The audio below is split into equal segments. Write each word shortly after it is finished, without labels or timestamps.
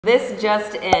This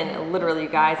just in, literally you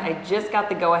guys, I just got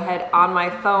the go-ahead on my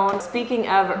phone. Speaking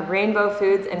of Rainbow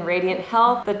Foods and Radiant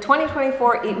Health, the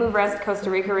 2024 EatMoveRest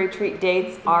Costa Rica retreat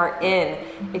dates are in.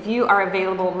 If you are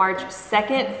available March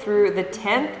 2nd through the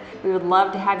 10th, we would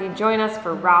love to have you join us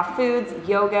for raw foods,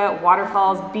 yoga,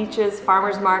 waterfalls, beaches,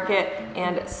 farmers market,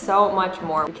 and so much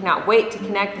more. We cannot wait to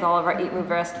connect with all of our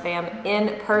EatMoveRest fam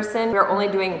in person. We're only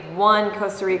doing one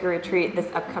Costa Rica retreat this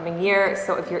upcoming year,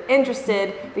 so if you're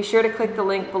interested, be sure to click the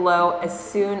link below as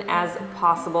soon as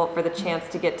possible for the chance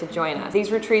to get to join us.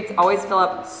 These retreats always fill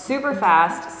up super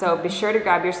fast, so be sure to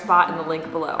grab your spot in the link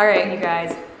below. All right, you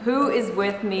guys, who is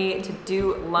with me to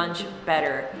do lunch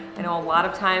better? I know a lot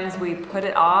of times we put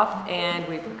it off and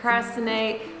we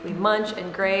procrastinate, we munch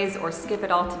and graze or skip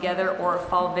it altogether or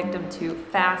fall victim to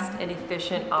fast and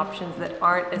efficient options that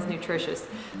aren't as nutritious.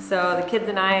 So the kids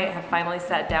and I have finally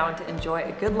sat down to enjoy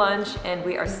a good lunch, and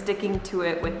we are sticking to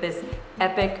it with this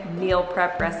epic meal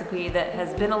prep recipe that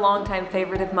has been a long-time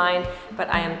favorite of mine, but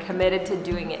I am committed to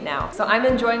doing it now. So I'm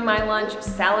enjoying my lunch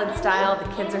salad style.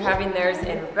 The kids are having theirs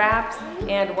in wraps,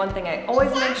 and one thing I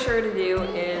always make sure to do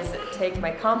is take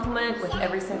my complement with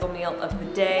every single meal of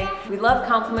the day. We love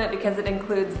complement because it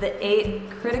includes the 8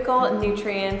 critical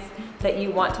nutrients that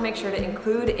you want to make sure to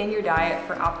include in your diet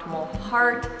for optimal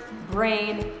heart,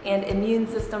 brain, and immune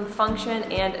system function,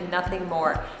 and nothing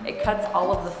more. It cuts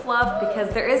all of the fluff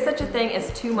because there is such a thing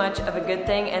as too much of a good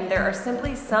thing, and there are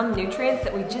simply some nutrients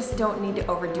that we just don't need to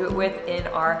overdo it with in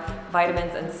our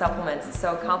vitamins and supplements.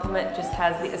 So complement just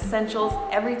has the essentials,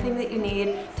 everything that you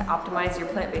need to optimize your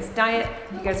plant-based diet.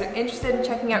 If you guys are interested in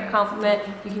checking out complement,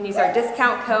 you can use our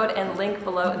discount code and link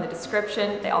below in the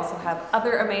description. They also have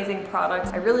other amazing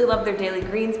products. I really love their daily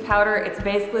greens powder. It's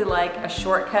basically like a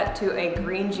shortcut to a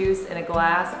green juice in a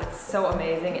glass. It's so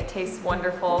amazing. It tastes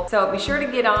wonderful. So be sure to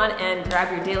get on and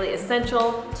grab your daily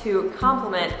essential to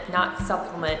complement, not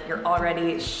supplement, your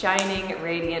already shining,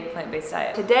 radiant plant-based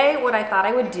diet. Today, what I thought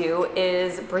I would do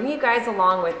is bring you guys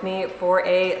along with me for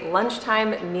a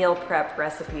lunchtime meal prep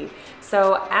recipe.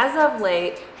 So as of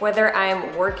late, whether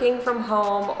I'm working from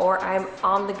home or I'm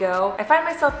on the go, I find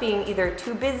myself being either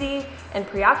too busy and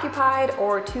preoccupied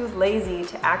or too lazy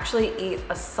to actually eat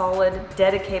a solid,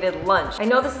 dedicated lunch. I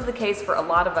know this is the case for a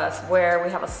lot of us, where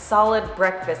we have a solid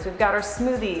breakfast, we've got our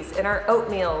smoothies and our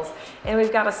oatmeals, and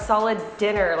we've got a solid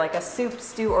dinner like a soup,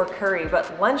 stew, or curry,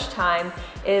 but lunchtime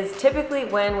is typically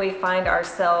when we find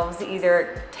ourselves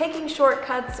either taking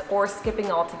shortcuts or skipping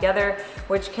altogether,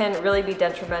 which can really be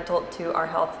detrimental to our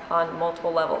health on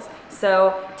multiple levels.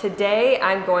 So today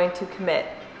I'm going to commit.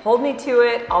 Hold me to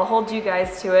it, I'll hold you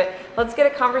guys to it. Let's get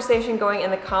a conversation going in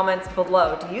the comments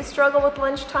below. Do you struggle with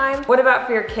lunchtime? What about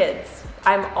for your kids?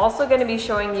 I'm also going to be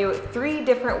showing you 3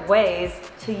 different ways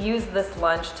to use this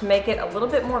lunch to make it a little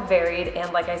bit more varied,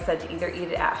 and like I said, to either eat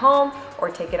it at home or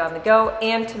take it on the go,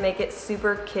 and to make it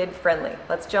super kid friendly.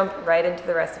 Let's jump right into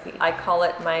the recipe. I call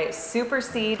it my Super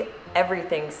Seed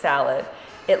Everything Salad.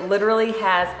 It literally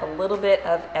has a little bit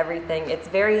of everything. It's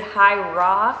very high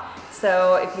raw,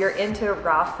 so if you're into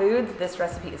raw foods, this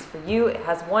recipe is for you. It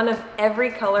has one of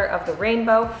every color of the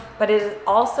rainbow, but it is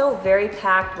also very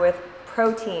packed with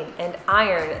protein and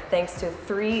iron thanks to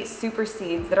 3 super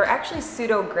seeds that are actually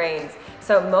pseudo grains.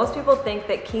 So most people think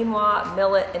that quinoa,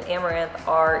 millet, and amaranth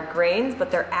are grains,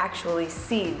 but they're actually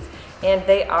seeds, and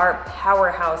they are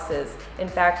powerhouses. In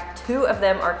fact, 2 of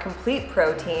them are complete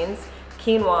proteins,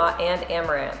 quinoa and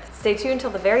amaranth. Stay tuned till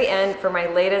the very end for my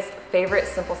latest favorite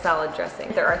simple salad dressing.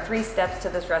 There are 3 steps to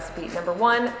this recipe. Number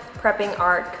 1, prepping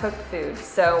our cooked food.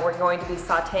 So we're going to be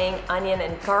sauteing onion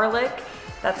and garlic.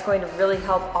 That's going to really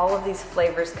help all of these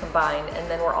flavors combine. And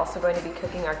then we're also going to be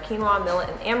cooking our quinoa, millet,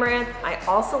 and amaranth. I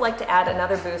also like to add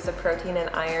another boost of protein and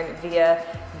iron via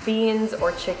beans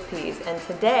or chickpeas. And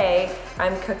today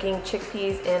I'm cooking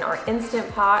chickpeas in our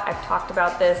Instant Pot. I've talked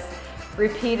about this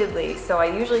repeatedly. So I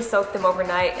usually soak them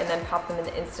overnight and then pop them in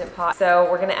the Instant Pot. So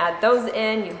we're gonna add those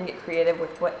in. You can get creative with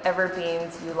whatever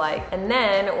beans you like. And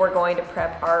then we're going to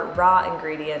prep our raw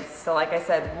ingredients. So like I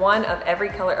said, one of every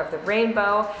color of the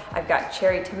rainbow. I've got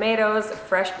cherry tomatoes,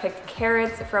 fresh picked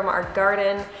carrots from our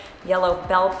garden, yellow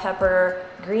bell pepper,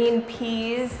 green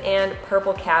peas, and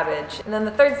purple cabbage. And then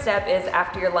the 3rd step is,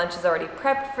 after your lunch is already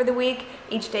prepped for the week,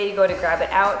 each day you go to grab it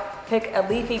out, pick a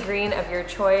leafy green of your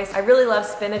choice. I really love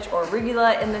spinach or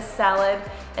arugula in this salad,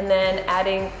 and then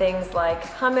adding things like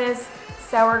hummus,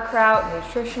 sauerkraut,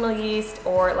 nutritional yeast,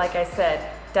 or like I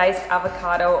said, diced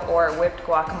avocado or whipped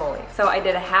guacamole. So I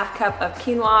did a ½ cup of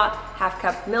quinoa, ½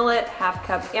 cup millet, ½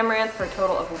 cup amaranth for a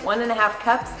total of 1½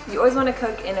 cups. You always want to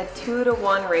cook in a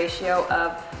 2-to-1 ratio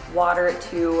of water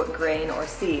to grain or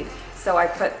seed. So I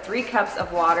put 3 cups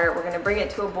of water. We're gonna bring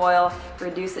it to a boil,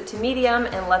 reduce it to medium,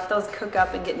 and let those cook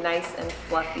up and get nice and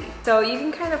fluffy. So you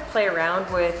can kind of play around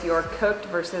with your cooked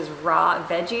versus raw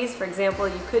veggies. For example,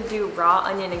 you could do raw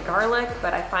onion and garlic,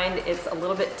 but I find it's a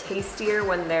little bit tastier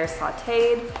when they're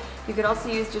sauteed. You could also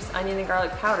use just onion and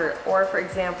garlic powder, or for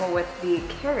example with the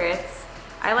carrots,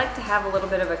 I like to have a little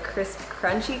bit of a crisp,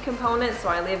 crunchy component, so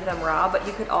I leave them raw, but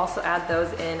you could also add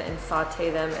those in and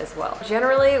saute them as well.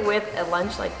 Generally, with a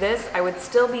lunch like this, I would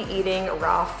still be eating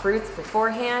raw fruits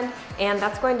beforehand, and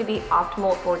that's going to be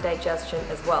optimal for digestion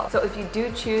as well. So if you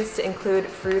do choose to include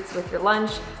fruits with your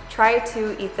lunch, try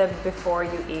to eat them before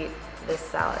you eat this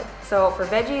salad. So for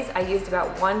veggies, I used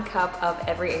about 1 cup of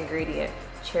every ingredient: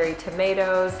 cherry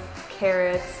tomatoes,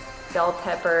 carrots, bell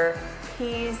pepper,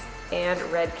 peas, and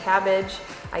red cabbage.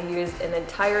 I used an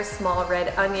entire small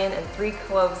red onion and 3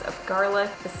 cloves of garlic.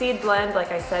 The seed blend,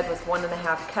 like I said, was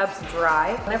 1.5 cups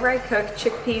dry. Whenever I cook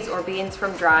chickpeas or beans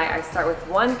from dry, I start with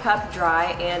 1 cup dry,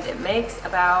 and it makes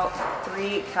about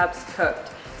 3 cups cooked.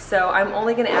 So I'm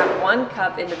only gonna add 1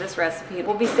 cup into this recipe.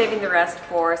 We'll be saving the rest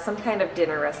for some kind of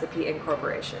dinner recipe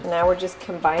incorporation. Now we're just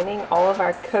combining all of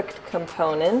our cooked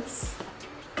components.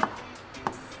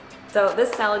 So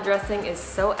this salad dressing is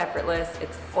so effortless,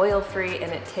 it's oil-free,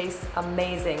 and it tastes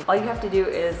amazing. All you have to do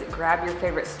is grab your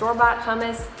favorite store-bought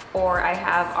hummus, or I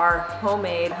have our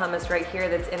homemade hummus right here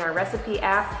that's in our recipe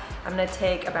app. I'm gonna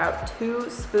take about 2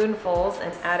 spoonfuls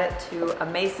and add it to a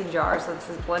mason jar, so this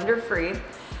is blender-free.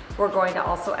 We're going to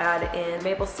also add in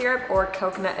maple syrup or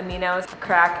coconut aminos, a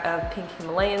crack of pink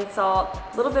Himalayan salt,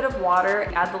 a little bit of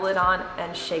water, add the lid on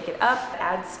and shake it up.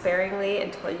 Add sparingly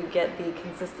until you get the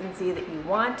consistency that you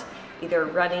want, either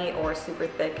runny or super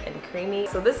thick and creamy.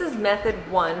 So this is method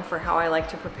 1 for how I like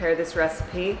to prepare this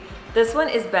recipe. This one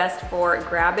is best for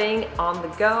grabbing on the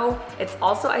go. It's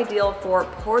also ideal for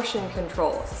portion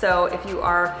control. So if you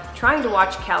are trying to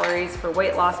watch calories for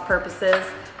weight loss purposes,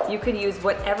 you could use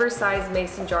whatever size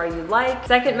mason jar you like.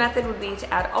 Second method would be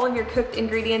to add all of your cooked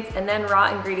ingredients and then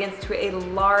raw ingredients to a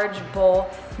large bowl,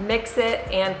 mix it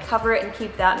and cover it and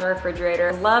keep that in the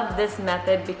refrigerator. Love this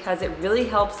method because it really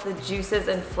helps the juices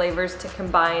and flavors to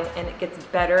combine, and it gets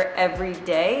better every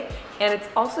day. And it's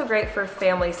also great for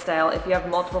family style if you have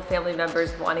multiple family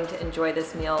members wanting to enjoy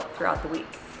this meal throughout the week.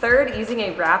 Third, using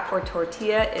a wrap or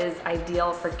tortilla is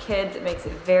ideal for kids. It makes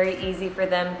it very easy for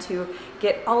them to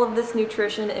get all of this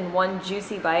nutrition in one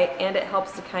juicy bite, and it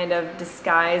helps to kind of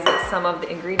disguise some of the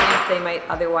ingredients they might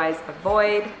otherwise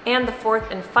avoid. And the fourth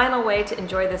and final way to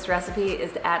enjoy this recipe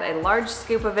is to add a large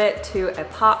scoop of it to a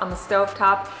pot on the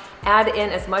stovetop. Add in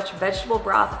as much vegetable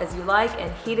broth as you like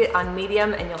and heat it on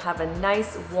medium, and you'll have a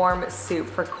nice warm soup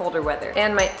for colder weather.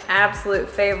 And my absolute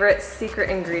favorite secret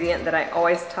ingredient that I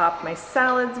always top my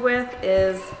salads with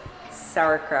is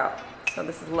sauerkraut. So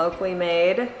this is locally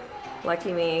made,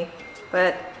 lucky me,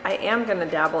 but I am gonna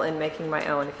dabble in making my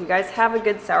own. If you guys have a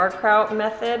good sauerkraut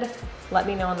method, let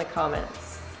me know in the comments.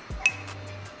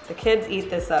 The kids eat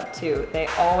this up too. They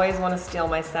always want to steal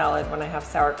my salad when I have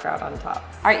sauerkraut on top.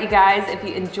 All right, you guys, if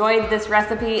you enjoyed this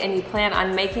recipe and you plan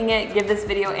on making it, give this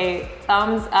video a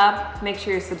thumbs up. Make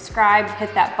sure you're subscribed,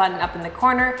 hit that button up in the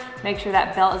corner. Make sure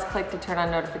that bell is clicked to turn on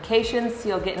notifications so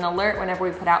you'll get an alert whenever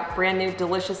we put out brand new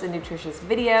delicious and nutritious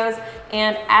videos.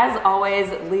 And as always,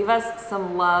 leave us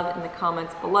some love in the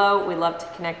comments below. We love to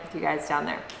connect with you guys down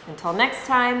there. Until next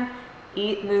time,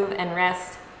 eat, move, and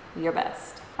rest your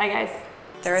best. Bye, guys.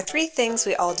 There are 3 things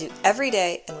we all do every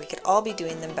day, and we could all be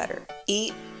doing them better.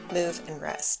 Eat, move, and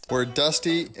rest. We're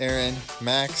Dusty, Aaron,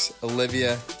 Max,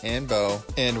 Olivia, and Bo,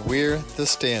 and we're the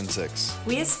Stanzics.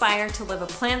 We aspire to live a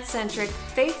plant-centric,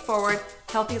 faith-forward,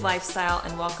 healthy lifestyle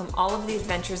and welcome all of the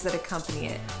adventures that accompany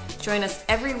it. Join us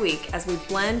every week as we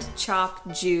blend, chop,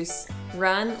 juice,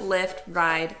 run, lift,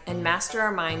 ride, and master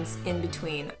our minds in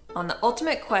between on the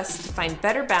ultimate quest to find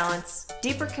better balance,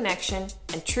 deeper connection,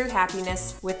 and true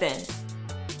happiness within.